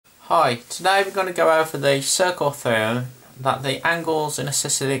Hi, today we're going to go over the circle theorem that the angles in a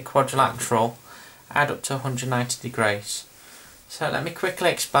cyclic quadrilateral add up to 180 degrees. So let me quickly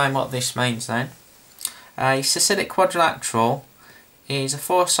explain what this means then. A cyclic quadrilateral is a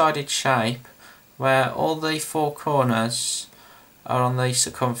four-sided shape where all the four corners are on the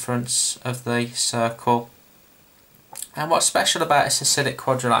circumference of the circle. And what's special about a cyclic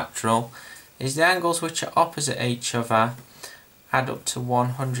quadrilateral is the angles which are opposite each other add up to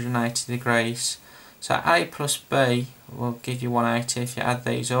 180 degrees. So A plus B will give you 180 if you add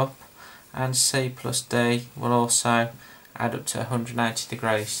these up, and C plus D will also add up to 180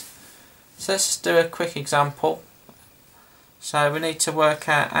 degrees. So let's just do a quick example. So we need to work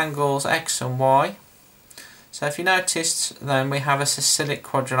out angles X and Y. So if you notice, then we have a cyclic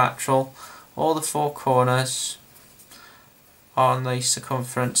quadrilateral. All the four corners are on the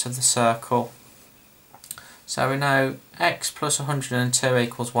circumference of the circle. So we know X plus 102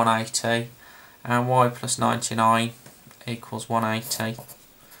 equals 180 and Y plus 99 equals 180.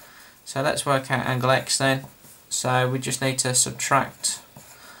 So let's work out angle X then. So we just need to subtract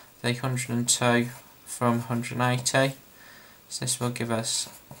the 102 from 180. So this will give us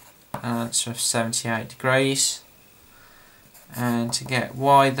an answer of 78 degrees. And to get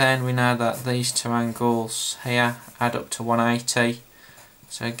Y then, we know that these two angles here add up to 180.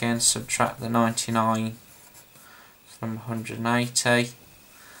 So again, subtract the 99 from 180,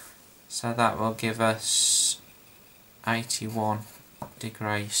 so that will give us 81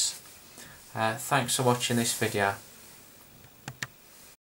 degrees. Thanks for watching this video.